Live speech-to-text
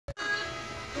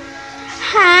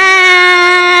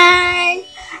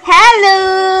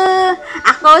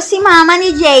ako si mama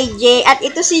ni JJ at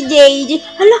ito si JJ.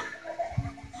 Hala,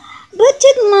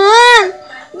 bachit man.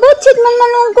 Bachit man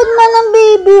malungkot man ang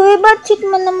baby. Uy, bachit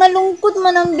man na malungkot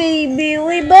man ang baby.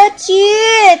 Uy,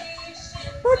 bachit.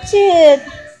 Bachit.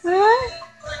 Ha?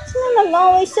 Sino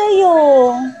nag-away sa'yo?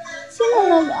 Sino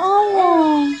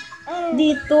nag-away?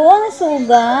 Dito,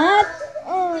 nasugat?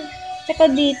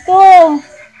 Tsaka dito.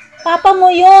 Papa mo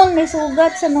yun, may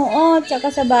sugat sa noo, tsaka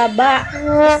sa baba.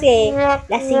 Kasi,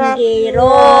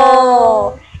 lasinggero.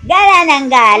 Gala ng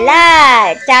gala.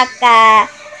 Tsaka,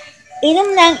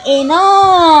 inom ng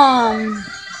inom.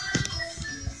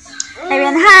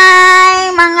 Ayun,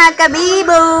 hi, mga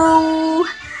kabibo.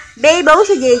 Bebo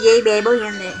si JJ, bebo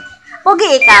hindi. Pogi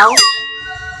ikaw?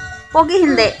 Pogi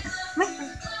hindi.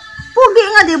 Pogi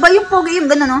nga, diba? Yung pogi, yung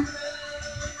gano'n, no?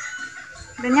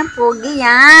 Ganyan, pogi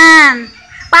yan.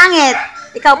 Pangit.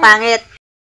 Ikaw pangit.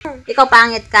 Ikaw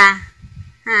pangit ka.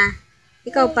 Ha?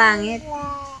 Ikaw pangit.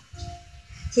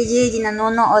 Si Gigi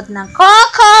nanonood ng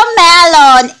Coco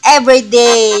Melon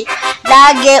everyday.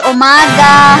 Lagi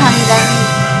umaga hanggang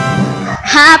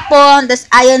hapon. Tapos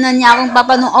ayaw na niya akong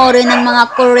papanoorin ng mga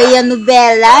Korean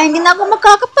novela. Hindi na ako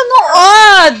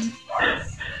makakapanood.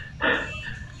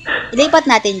 Ilipat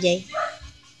natin, Jay.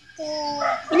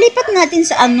 Ilipat natin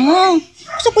sa ano.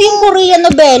 Gusto ko yung Korean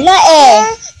novela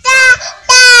eh.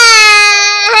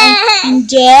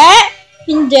 Hindi?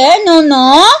 Hindi? No,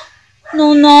 no?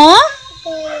 No, no?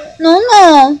 No,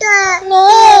 no? No.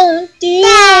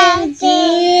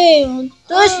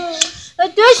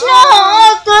 Atas na.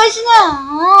 Atas na.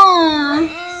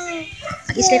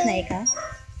 Mag-sleep na ikaw?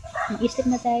 Mag-sleep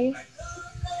na tayo?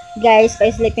 Guys,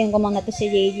 pa-sleepin ko muna to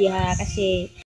si JJ ha. Kasi